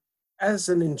As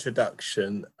an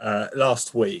introduction,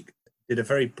 last week did a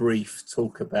very brief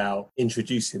talk about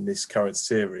introducing this current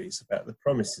series about the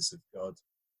promises of God.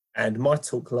 And my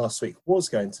talk last week was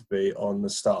going to be on the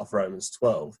start of Romans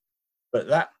 12, but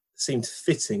that seemed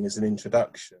fitting as an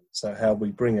introduction. So how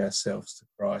we bring ourselves to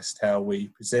Christ, how we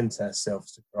present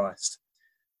ourselves to Christ,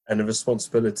 and the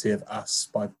responsibility of us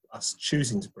by us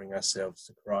choosing to bring ourselves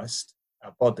to Christ,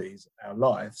 our bodies, our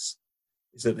lives,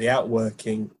 is that the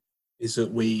outworking is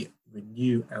that we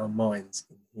renew our minds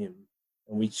in him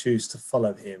and we choose to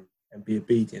follow him and be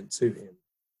obedient to him.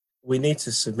 We need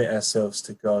to submit ourselves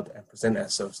to God and present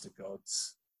ourselves to God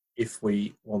if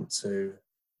we want to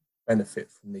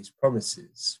benefit from these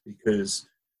promises, because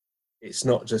it's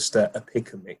not just a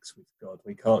pick and mix with God.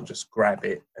 We can't just grab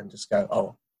it and just go,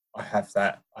 oh, I have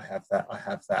that, I have that, I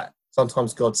have that.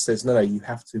 Sometimes God says, no, you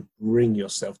have to bring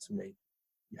yourself to me.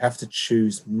 You have to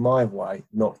choose my way,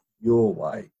 not your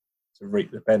way, to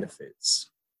reap the benefits.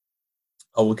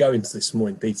 I will go into this more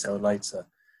in detail later.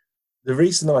 The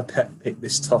reason I picked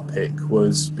this topic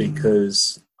was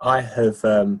because I have,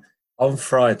 on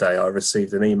Friday, I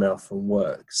received an email from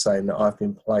work saying that I've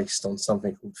been placed on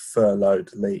something called furloughed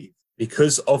leave.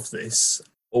 Because of this,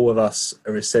 all of us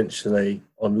are essentially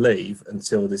on leave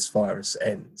until this virus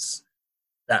ends.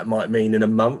 That might mean in a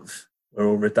month we're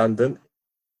all redundant.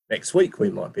 Next week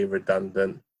we might be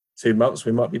redundant. 2 months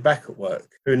we might be back at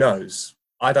work. Who knows?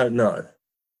 I don't know.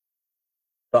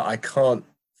 But I can't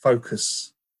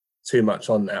focus too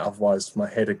much on that, otherwise my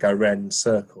head would go round in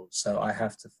circles. So I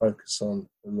have to focus on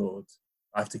the Lord.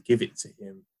 I have to give it to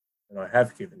him, and I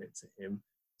have given it to him.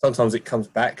 Sometimes it comes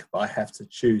back, but I have to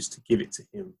choose to give it to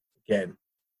him again,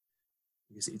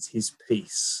 because it's his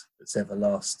peace that's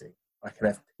everlasting. I can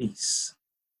have peace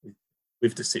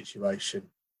with the situation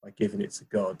by giving it to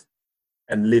God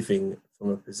and living from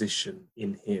a position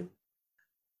in him.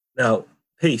 Now,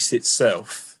 peace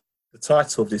itself, the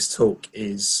title of this talk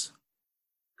is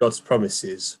God's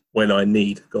Promises When I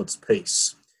Need God's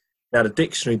Peace. Now, the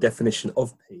dictionary definition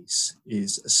of peace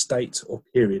is a state or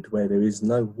period where there is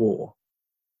no war.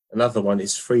 Another one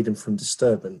is freedom from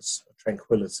disturbance or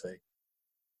tranquility.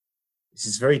 This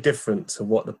is very different to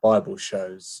what the Bible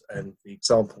shows and the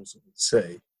examples that we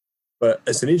see. But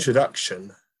as an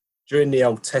introduction, during the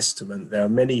Old Testament, there are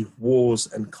many wars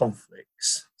and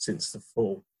conflicts since the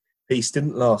fall. Peace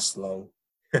didn't last long.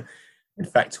 In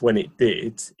fact, when it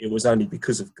did, it was only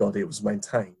because of God it was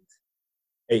maintained.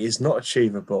 It is not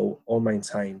achievable or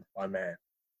maintained by man.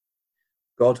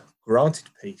 God granted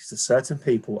peace to certain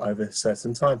people over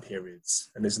certain time periods,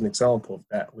 and as an example of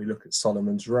that, we look at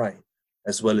Solomon's reign,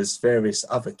 as well as various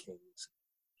other kings.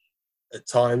 At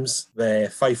times, their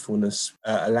faithfulness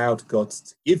allowed God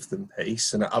to give them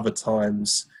peace, and at other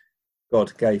times,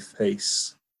 God gave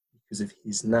peace because of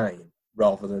his name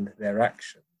rather than their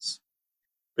actions.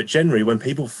 But generally, when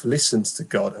people listened to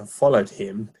God and followed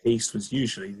him, peace was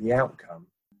usually the outcome.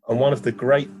 And one of the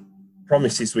great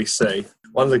promises we see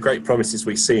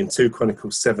in 2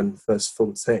 Chronicles 7, verse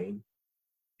 14,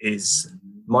 is,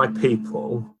 my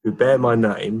people who bear my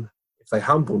name, if they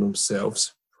humble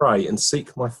themselves, pray and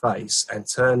seek my face and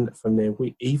turn from their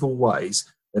evil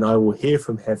ways, then I will hear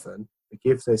from heaven,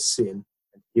 forgive their sin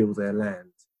and heal their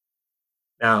land.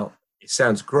 Now, it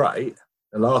sounds great,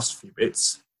 the last few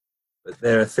bits, but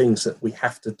there are things that we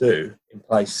have to do in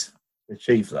place to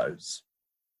achieve those.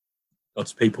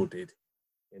 God's people did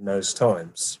in those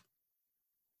times.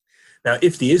 Now,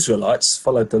 if the Israelites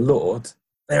followed the Lord,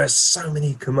 there are so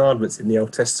many commandments in the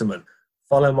Old Testament.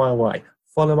 Follow my way,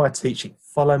 follow my teaching,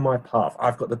 follow my path.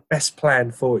 I've got the best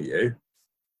plan for you.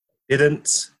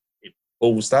 Didn't, it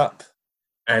ballsed up,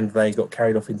 and they got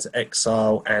carried off into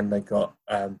exile, and they got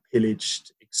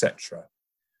pillaged, etc.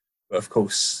 But of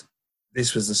course,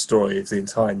 this was the story of the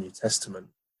entire New Testament.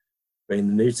 But in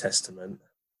the New Testament,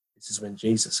 this is when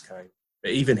Jesus came.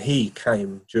 But even he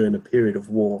came during a period of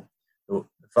war, the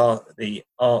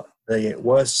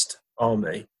worst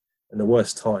army and the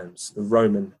worst times, the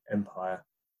Roman Empire,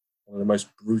 one of the most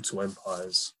brutal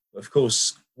empires. But of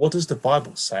course, what does the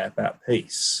Bible say about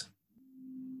peace?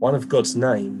 One of God's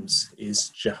names is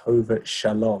Jehovah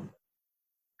Shalom,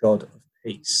 God of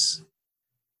peace.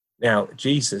 Now,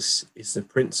 Jesus is the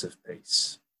Prince of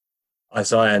Peace.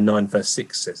 Isaiah 9 verse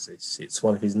 6 says this. It's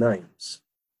one of his names.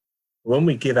 When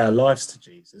we give our lives to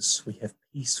Jesus, we have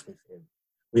peace with him.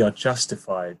 We are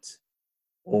justified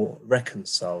or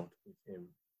reconciled with him.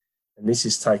 And this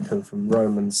is taken from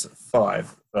Romans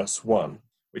 5 verse 1,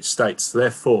 which states,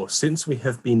 therefore, since we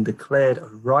have been declared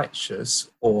righteous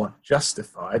or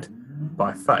justified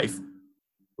by faith,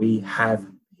 we have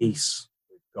peace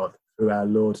with God through our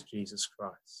Lord Jesus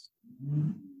Christ.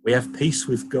 We have peace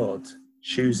with God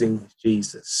choosing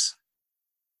Jesus,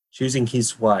 choosing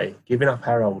his way, giving up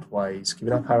our old ways,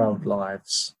 giving up our old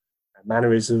lives, our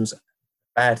mannerisms,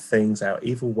 bad things, our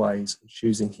evil ways, and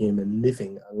choosing him and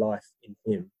living a life in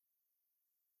him.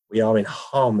 We are in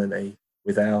harmony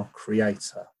with our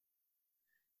Creator.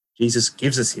 Jesus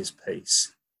gives us his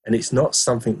peace, and it's not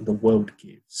something the world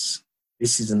gives.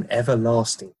 This is an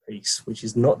everlasting peace, which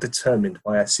is not determined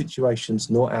by our situations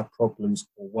nor our problems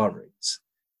or worries.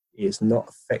 It is not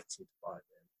affected by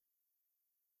them.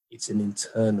 It's an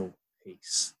internal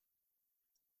peace.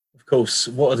 Of course,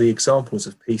 what are the examples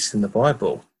of peace in the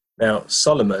Bible? Now,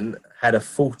 Solomon had a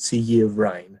 40-year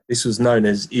reign. This was known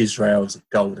as Israel's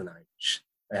golden age.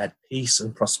 They had peace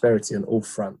and prosperity on all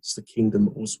fronts. The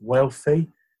kingdom was wealthy.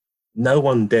 No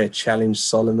one dared challenge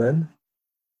Solomon.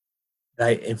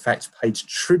 They, in fact, paid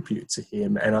tribute to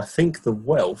him. And I think the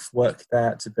wealth worked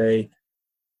out to be,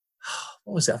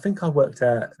 what was it? I think I worked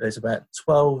out there's about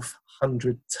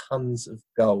 1,200 tons of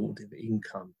gold in the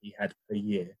income he had per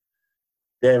year.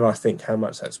 There, I think, how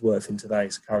much that's worth in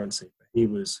today's currency. But he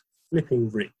was flipping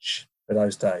rich for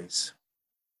those days.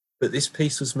 But this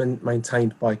peace was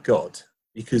maintained by God,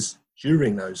 because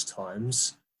during those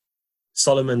times,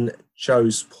 Solomon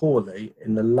chose poorly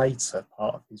in the later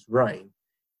part of his reign.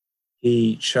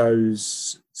 He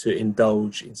chose to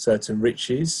indulge in certain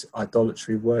riches,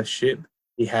 idolatry worship.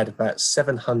 He had about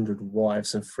 700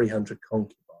 wives and 300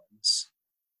 concubines.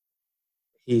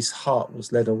 His heart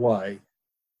was led away.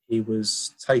 He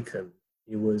was taken.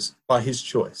 He was by his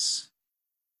choice.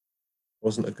 It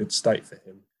wasn't a good state for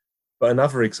him. But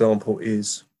another example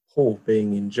is Paul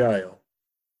being in jail.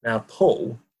 Now,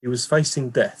 Paul, he was facing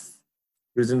death.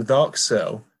 He was in a dark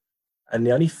cell, and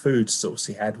the only food source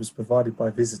he had was provided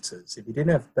by visitors. If he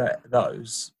didn't have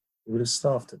those, he would have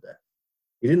starved to death.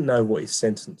 He didn't know what his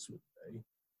sentence would be.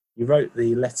 He wrote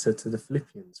the letter to the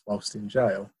Philippians whilst in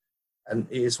jail, and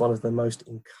it is one of the most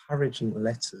encouraging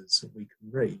letters that we can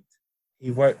read.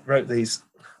 He wrote these.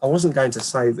 I wasn't going to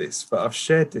say this, but I've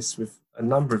shared this with a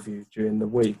number of you during the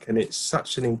week, and it's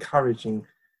such an encouraging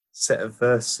set of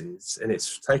verses, and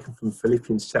it's taken from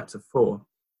Philippians chapter 4.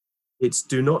 It's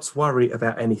do not worry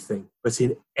about anything, but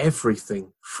in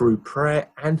everything, through prayer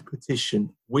and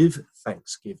petition, with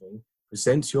thanksgiving,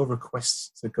 present your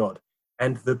requests to God,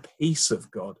 and the peace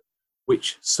of God,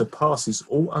 which surpasses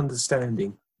all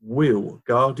understanding, will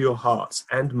guard your hearts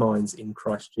and minds in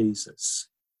Christ Jesus.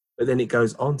 But then it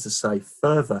goes on to say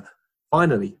further,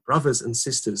 finally, brothers and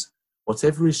sisters,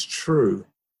 whatever is true,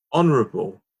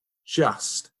 honourable,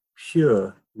 just,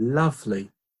 pure, lovely,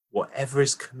 whatever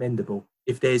is commendable,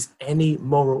 if there's any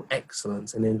moral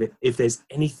excellence and if there's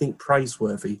anything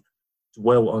praiseworthy,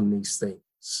 dwell on these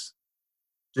things.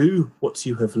 Do what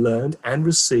you have learned and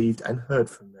received and heard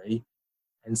from me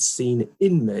and seen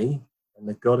in me, and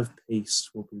the God of peace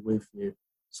will be with you.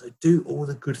 So do all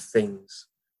the good things.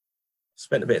 I've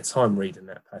spent a bit of time reading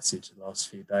that passage the last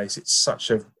few days. It's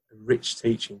such a rich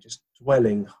teaching, just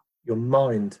dwelling your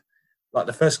mind. Like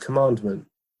the first commandment,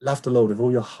 love the Lord with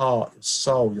all your heart, your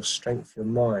soul, your strength, your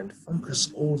mind.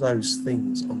 Focus all those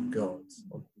things on God,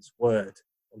 on his word,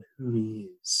 on who he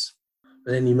is.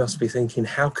 But then you must be thinking,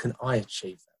 how can I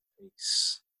achieve that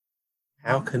peace?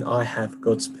 How can I have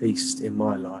God's peace in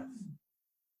my life?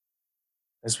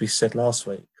 As we said last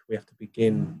week, we have to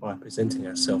begin by presenting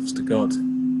ourselves to God.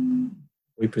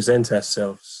 We present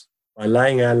ourselves by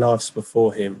laying our lives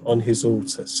before him on his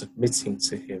altar, submitting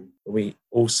to him. But we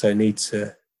also need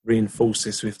to reinforce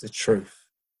this with the truth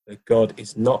that God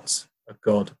is not a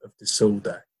God of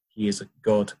disorder. He is a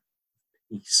God of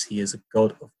peace. He is a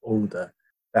God of order.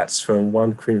 That's from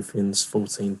 1 Corinthians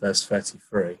 14, verse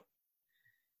 33.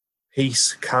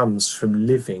 Peace comes from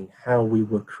living how we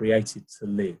were created to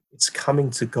live. It's coming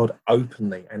to God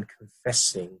openly and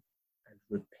confessing and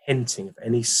repenting of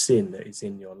any sin that is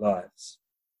in your lives.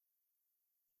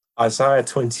 Isaiah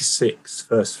 26,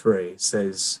 verse 3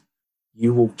 says,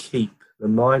 you will keep the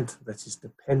mind that is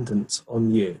dependent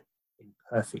on you in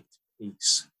perfect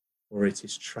peace, for it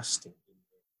is trusting in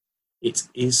you. It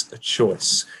is a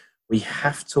choice. We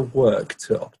have to work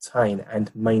to obtain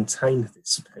and maintain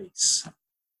this peace.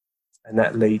 And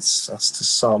that leads us to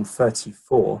Psalm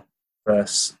 34,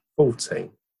 verse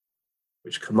 14,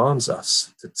 which commands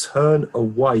us to turn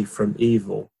away from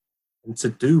evil and to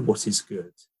do what is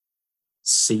good,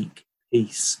 seek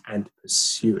peace and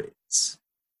pursue it.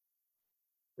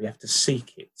 We have to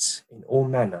seek it in all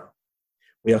manner.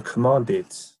 We are commanded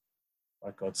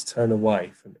by God to turn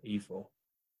away from evil.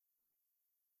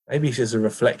 Maybe it's as a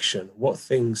reflection, what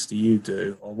things do you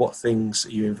do or what things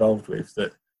are you involved with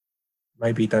that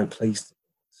maybe don't please the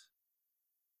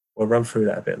Lord? We'll run through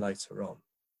that a bit later on.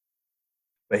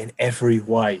 but in every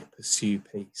way pursue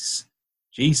peace.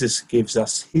 Jesus gives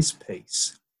us his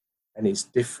peace, and it's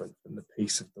different from the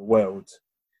peace of the world.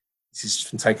 This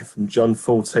is taken from John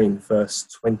 14, verse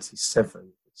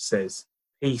 27, which says,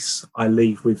 "Peace I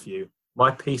leave with you,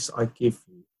 my peace I give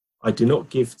you. I do not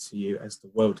give to you as the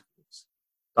world gives.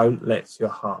 Don't let your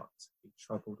heart be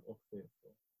troubled or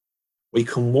fearful." We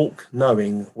can walk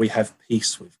knowing we have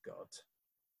peace with God.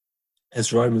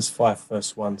 As Romans 5,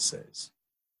 verse 1 says,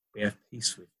 we have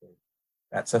peace with him.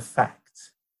 That's a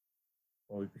fact.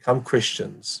 When we become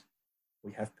Christians,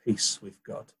 we have peace with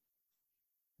God.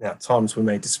 Now, at times we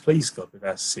may displease God with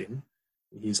our sin.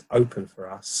 He is open for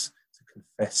us to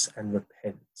confess and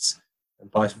repent. And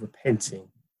by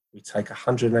repenting, we take a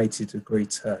 180-degree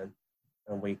turn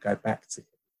and we go back to him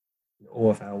in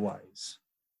all of our ways.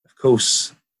 Of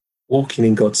course, walking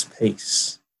in God's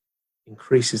peace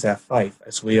increases our faith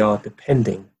as we are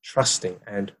depending, trusting,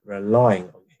 and relying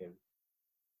on him.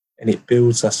 And it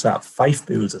builds us up. Faith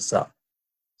builds us up.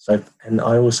 And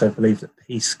I also believe that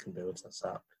peace can build us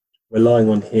up. Relying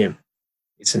on him,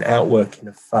 it's an outworking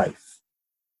of faith.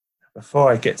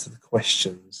 Before I get to the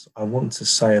questions, I want to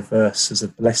say a verse as a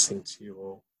blessing to you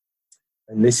all.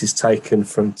 And this is taken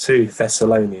from 2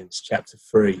 Thessalonians chapter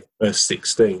 3, verse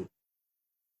 16,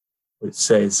 which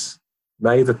says,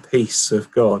 "May the peace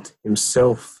of God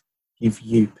himself give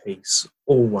you peace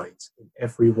always in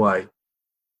every way.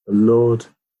 The Lord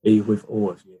be with all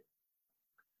of you."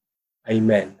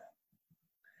 Amen.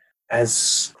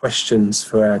 As questions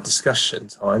for our discussion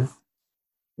time,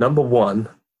 number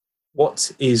 1,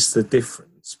 what is the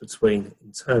difference between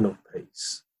internal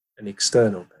peace and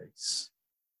external peace?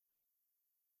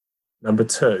 Number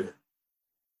 2,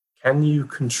 can you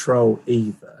control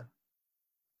either?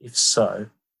 If so,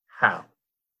 how?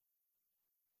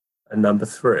 And number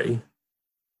 3,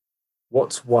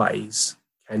 what ways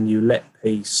can you let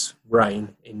peace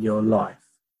reign in your life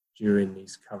during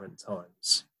these current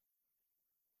times?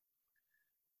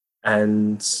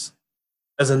 And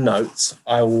as a note,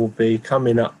 I will be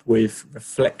coming up with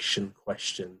reflection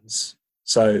questions.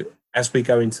 So as we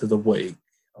go into the week,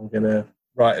 I'm going to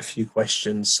write a few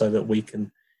questions so that we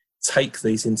can take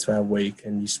these into our week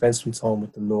and you spend some time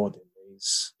with the Lord in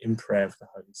these, in prayer with the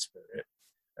Holy Spirit,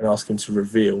 and ask him to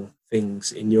reveal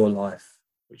things in your life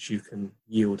which you can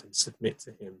yield and submit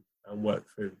to him and work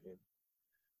through him.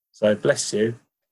 So bless you.